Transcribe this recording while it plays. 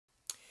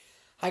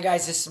Hi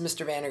guys, this is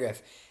Mr. Vandergriff,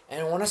 and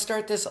I want to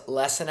start this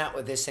lesson out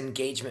with this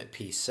engagement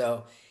piece.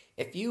 So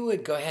if you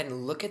would go ahead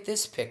and look at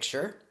this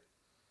picture,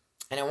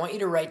 and I want you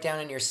to write down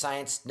in your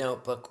science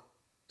notebook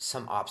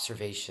some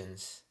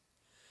observations,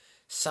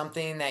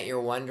 something that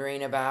you're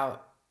wondering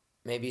about,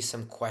 maybe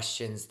some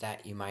questions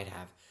that you might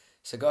have.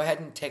 So go ahead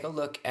and take a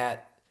look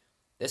at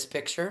this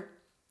picture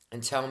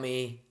and tell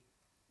me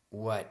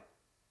what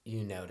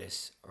you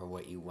notice or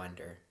what you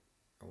wonder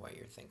or what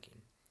you're thinking.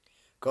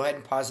 Go ahead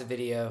and pause the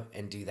video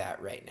and do that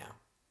right now.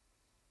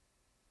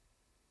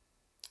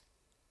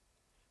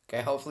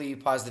 Okay, hopefully you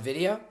pause the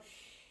video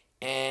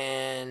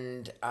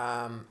and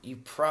you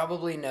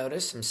probably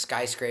notice some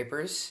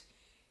skyscrapers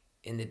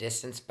in the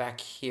distance back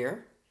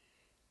here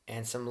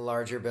and some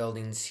larger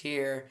buildings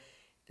here.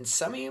 And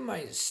some of you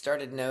might have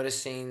started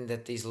noticing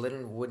that these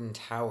little wooden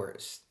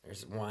towers,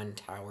 there's one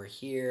tower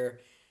here,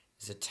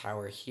 there's a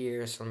tower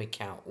here. So let me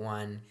count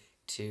 1,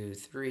 2,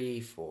 3,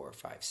 4,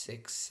 5,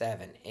 6,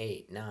 7,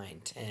 8,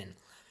 9, 10,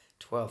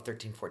 12,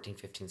 13, 14,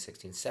 15,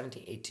 16,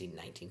 17, 18,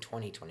 19,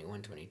 20,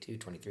 21, 22,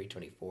 23,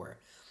 24,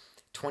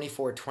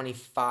 24,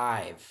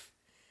 25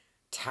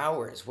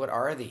 towers. What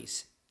are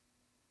these?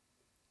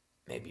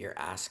 Maybe you're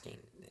asking.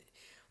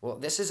 Well,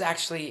 this is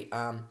actually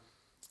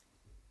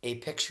a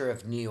picture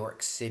of New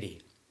York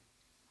City.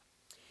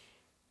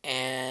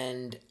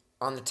 And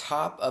on the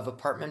top of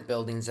apartment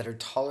buildings that are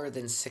taller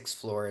than 6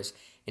 floors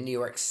in New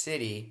York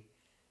City,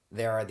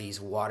 there are these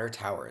water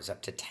towers,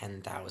 up to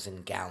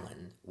 10,000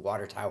 gallon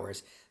water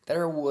towers that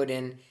are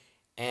wooden,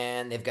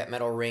 and they've got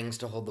metal rings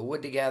to hold the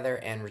wood together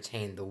and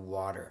retain the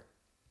water.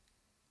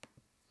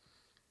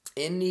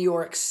 In New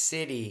York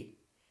City,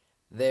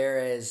 there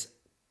is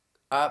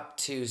up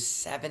to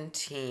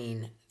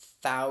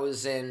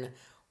 17,000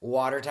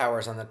 water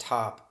towers on the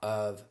top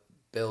of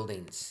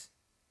buildings.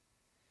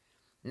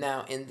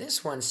 Now, in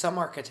this one, some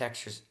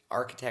architects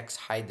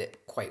hide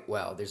it quite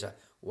well. There's a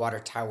water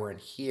tower in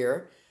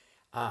here.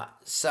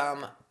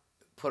 Some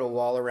put a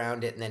wall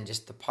around it, and then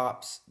just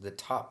the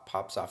top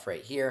pops off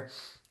right here,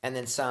 and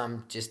then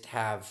some just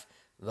have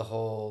the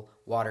whole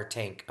water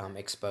tank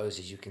exposed,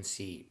 as you can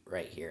see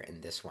right here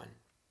in this one.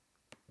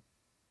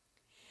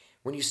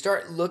 When you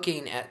start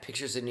looking at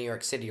pictures of New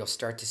York City, you'll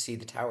start to see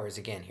the towers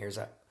again. Here's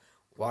a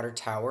water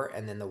tower,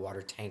 and then the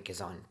water tank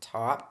is on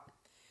top.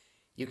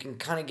 You can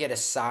kind of get a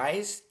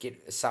size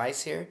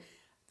here. I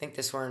think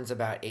this one's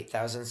about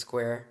 8,000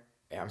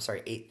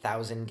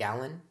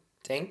 gallon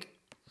tank.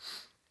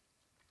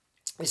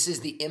 This is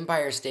the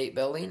Empire State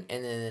Building,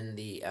 and then in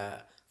the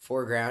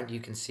foreground you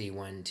can see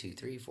 1, 2,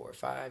 3, 4,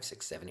 5,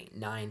 6, 7, 8,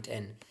 9,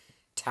 10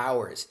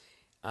 towers.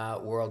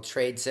 World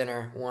Trade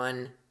Center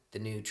 1, the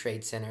new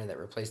trade center that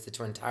replaced the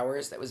Twin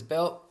Towers that was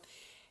built,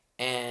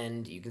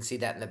 and you can see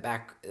that in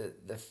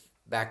the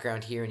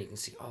background here, and you can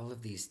see all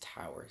of these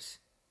towers.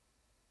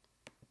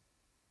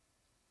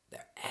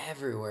 They're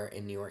everywhere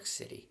in New York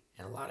City,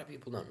 and a lot of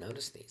people don't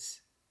notice these.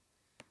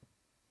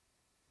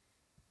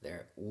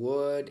 They're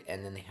wood,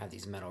 and then they have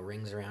these metal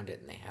rings around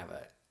it, and they have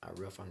a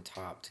roof on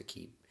top to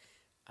keep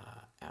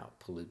out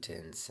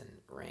pollutants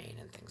and rain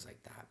and things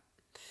like that.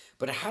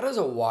 But how does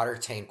a water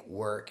tank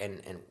work,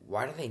 and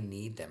why do they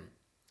need them?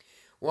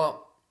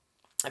 Well,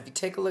 if you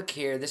take a look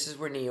here, this is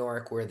where New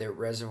York, where the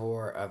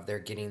reservoir of they're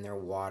getting their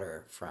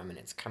water from, and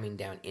it's coming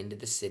down into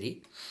the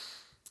city.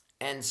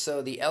 And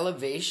so the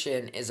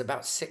elevation is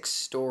about 6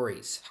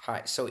 stories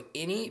high. So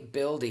any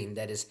building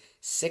that is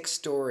 6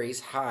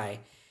 stories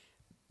high,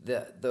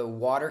 the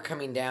water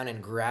coming down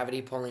and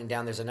gravity pulling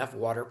down, there's enough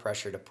water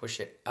pressure to push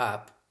it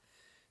up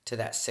to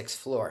that 6th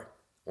floor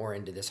or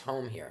into this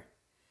home here.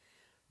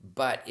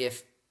 But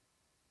if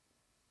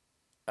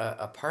an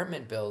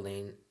apartment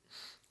building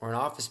or an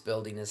office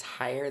building is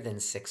higher than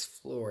 6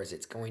 floors,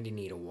 it's going to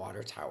need a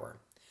water tower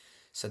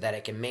so that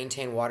it can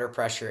maintain water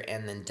pressure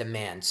and then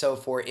demand. So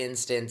for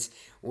instance,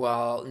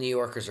 while New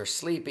Yorkers are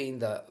sleeping,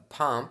 the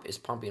pump is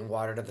pumping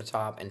water to the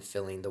top and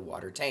filling the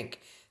water tank.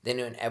 Then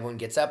when everyone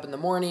gets up in the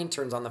morning,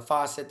 turns on the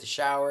faucet, the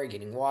shower,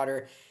 getting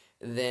water,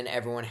 then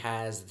everyone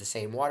has the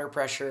same water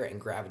pressure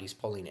and gravity's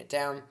pulling it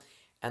down,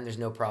 and there's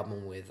no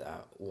problem with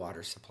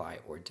water supply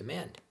or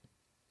demand.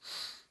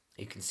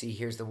 You can see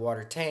here's the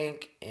water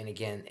tank, and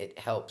again, it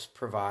helps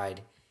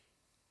provide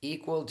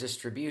equal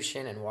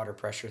distribution and water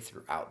pressure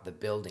throughout the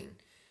building.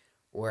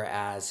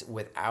 Whereas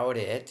without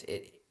it,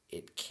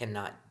 it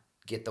cannot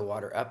get the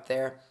water up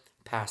there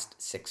past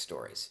 6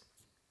 stories.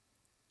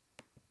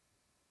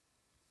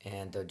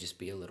 And there'll just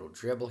be a little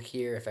dribble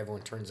here if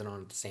everyone turns it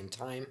on at the same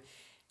time.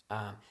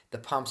 The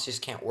pumps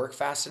just can't work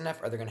fast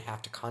enough, or they're going to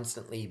have to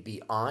constantly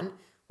be on,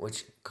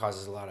 which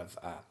causes a lot of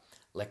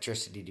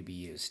electricity to be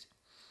used.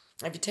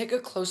 If you take a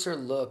closer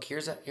look,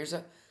 here's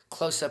a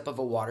close-up of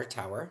a water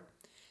tower.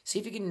 See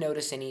if you can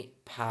notice any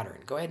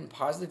pattern. Go ahead and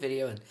pause the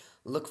video and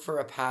look for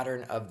a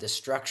pattern of the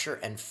structure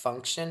and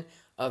function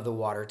of the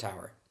water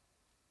tower.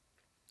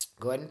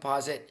 Go ahead and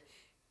pause it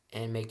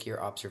and make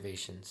your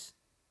observations.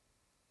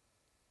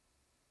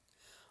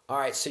 All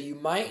right, so you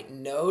might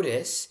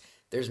notice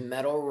there's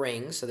metal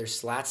rings, so there's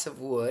slats of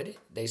wood.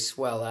 They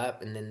swell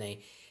up, and then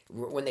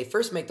when they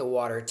first make the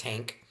water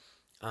tank,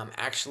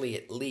 actually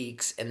it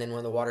leaks, and then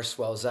when the water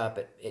swells up,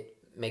 it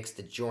makes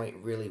the joint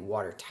really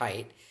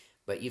watertight.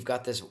 But you've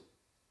got this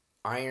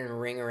iron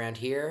ring around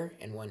here,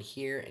 and one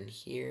here, and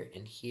here,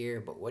 and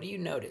here. But what do you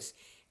notice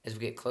as we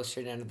get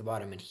closer down to the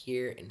bottom, and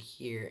here, and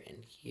here,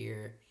 and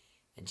here,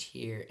 and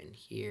here, and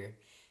here?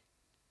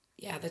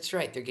 Yeah, that's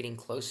right. They're getting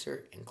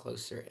closer and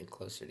closer and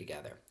closer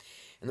together.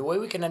 And the way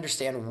we can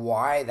understand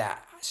why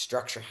that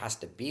structure has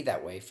to be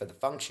that way for the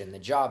function, the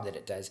job that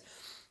it does,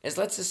 is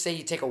let's just say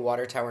you take a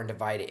water tower and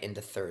divide it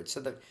into thirds. So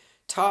the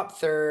top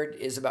third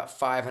is about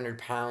 500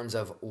 pounds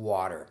of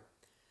water.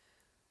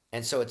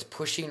 And so it's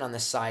pushing on the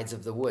sides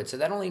of the wood. So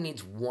that only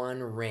needs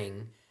one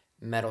ring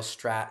metal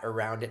strat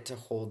around it to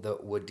hold the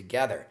wood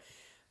together.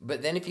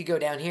 But then if you go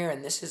down here,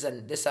 and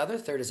this other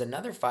third is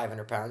another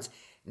 500 pounds,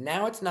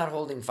 now it's not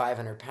holding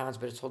 500 pounds,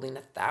 but it's holding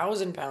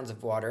 1,000 pounds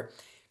of water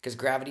because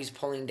gravity's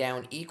pulling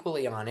down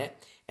equally on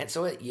it. And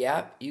so,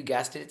 you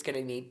guessed it, it's going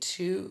to need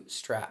two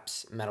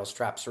straps, metal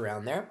straps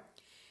around there.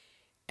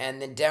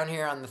 And then down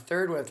here on the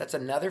third one, if that's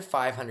another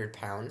 500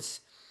 pounds,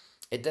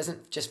 it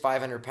doesn't just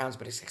 500 pounds,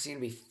 but it's actually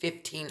going to be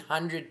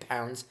 1,500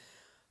 pounds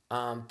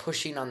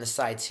pushing on the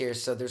sides here.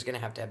 So there's going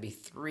to be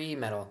three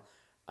metal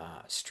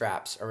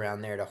straps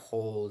around there to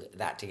hold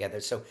that together.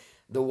 So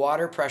the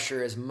water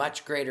pressure is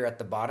much greater at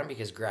the bottom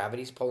because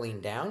gravity's pulling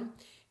down,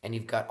 and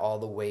you've got all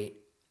the weight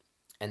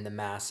and the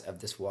mass of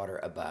this water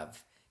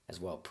above as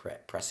well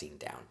pressing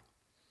down.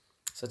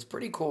 So it's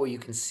pretty cool. You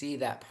can see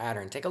that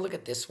pattern. Take a look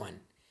at this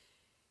one.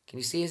 Can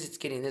you see as it's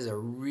getting, this is a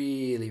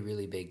really,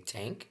 really big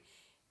tank,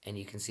 and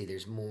you can see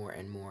there's more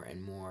and more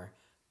and more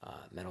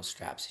metal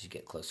straps as you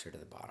get closer to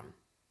the bottom.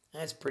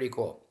 That's pretty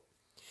cool.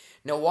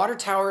 Now, water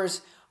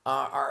towers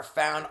are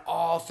found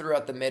all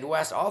throughout the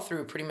Midwest, all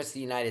through pretty much the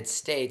United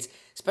States,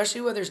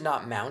 especially where there's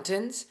not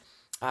mountains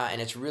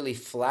and it's really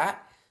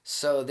flat.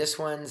 So this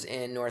one's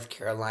in North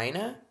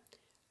Carolina.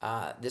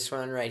 This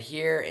one right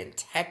here in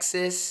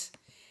Texas.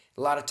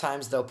 A lot of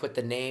times they'll put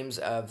the names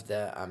of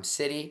the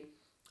city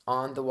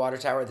on the water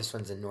tower. This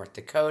one's in North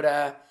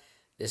Dakota.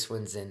 This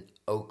one's in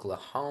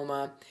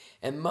Oklahoma.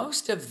 And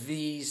most of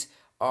these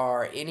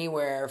are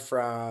anywhere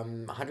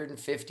from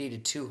 150 to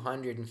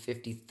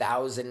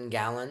 250,000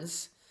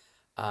 gallons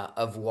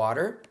of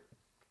water.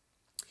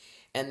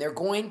 And they're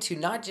going to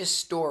not just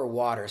store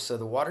water, so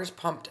the water's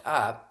pumped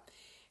up,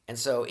 and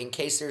so in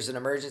case there's an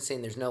emergency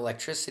and there's no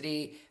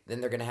electricity, then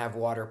they're going to have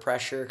water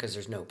pressure because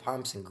there's no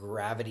pumps and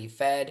gravity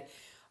fed.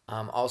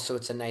 Also,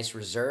 it's a nice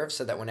reserve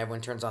so that when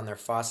everyone turns on their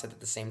faucet at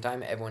the same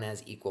time, everyone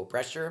has equal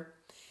pressure.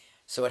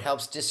 So it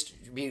helps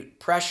distribute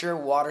pressure,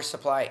 water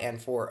supply,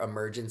 and for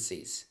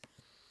emergencies.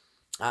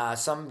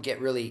 Some get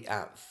really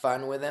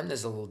fun with them.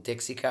 There's a little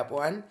Dixie cup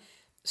one.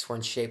 This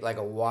one's shaped like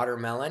a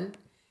watermelon,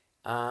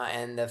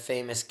 and the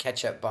famous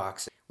ketchup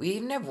box. We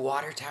even have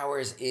water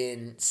towers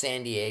in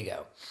San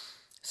Diego.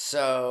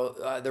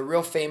 So the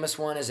real famous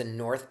one is in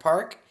North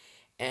Park,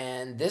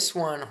 and this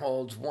one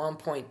holds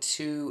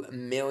 1.2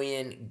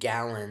 million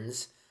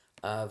gallons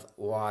of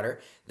water.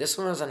 This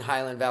one was on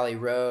Highland Valley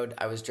Road.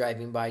 I was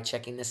driving by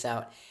checking this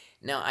out.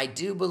 Now, I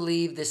do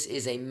believe this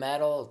is a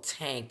metal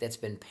tank that's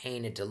been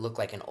painted to look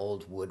like an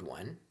old wood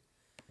one.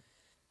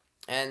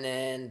 And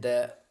then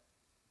the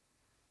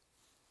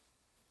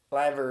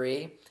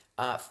Lavery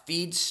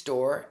feed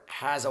store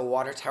has a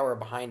water tower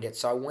behind it.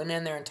 So I went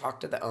in there and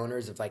talked to the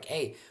owners of like,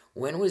 hey,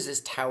 when was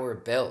this tower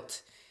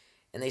built?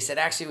 And they said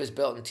actually it was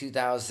built in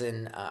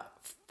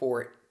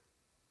 2004.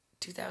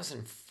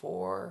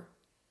 2004?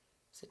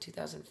 Is it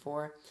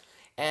 2004?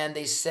 And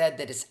they said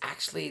that it's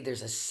actually,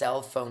 there's a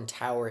cell phone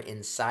tower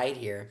inside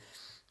here.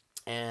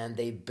 And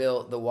they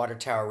built the water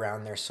tower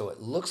around there so it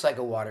looks like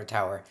a water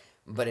tower,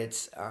 but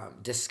it's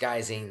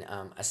disguising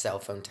a cell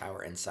phone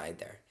tower inside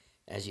there.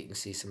 As you can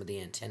see, some of the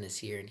antennas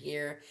here and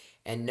here.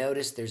 And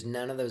notice there's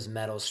none of those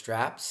metal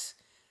straps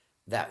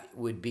that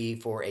would be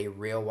for a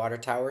real water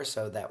tower,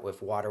 so that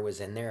if water was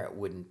in there, it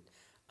wouldn't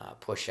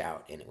push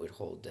out and it would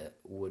hold the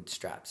wood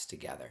straps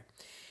together.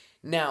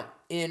 Now,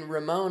 in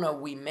Ramona,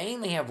 we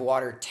mainly have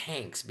water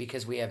tanks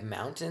because we have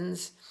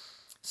mountains,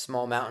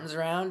 small mountains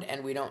around,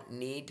 and we don't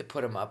need to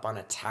put them up on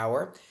a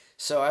tower.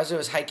 So as I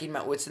was hiking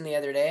Mount Whitson the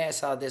other day, I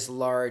saw this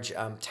large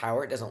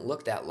tower. It doesn't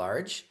look that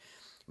large,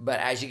 but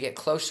as you get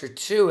closer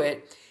to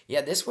it,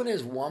 yeah, this one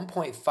is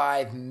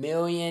 1.5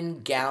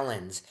 million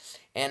gallons.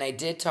 And I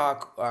did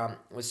talk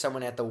with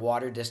someone at the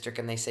water district,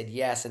 and they said,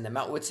 yes, in the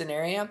Mount Whitson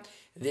area,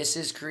 this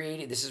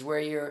is where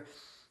you're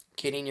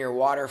getting your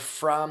water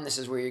from. This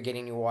is where you're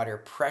getting your water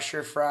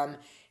pressure from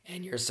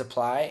and your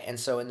supply. And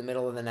so in the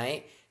middle of the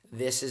night,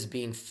 this is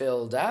being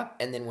filled up.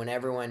 And then when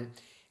everyone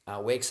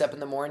wakes up in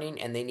the morning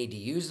and they need to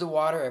use the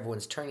water,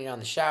 everyone's turning on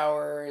the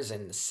showers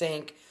and the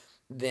sink,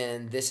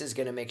 then this is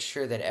going to make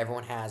sure that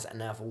everyone has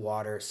enough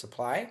water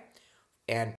supply and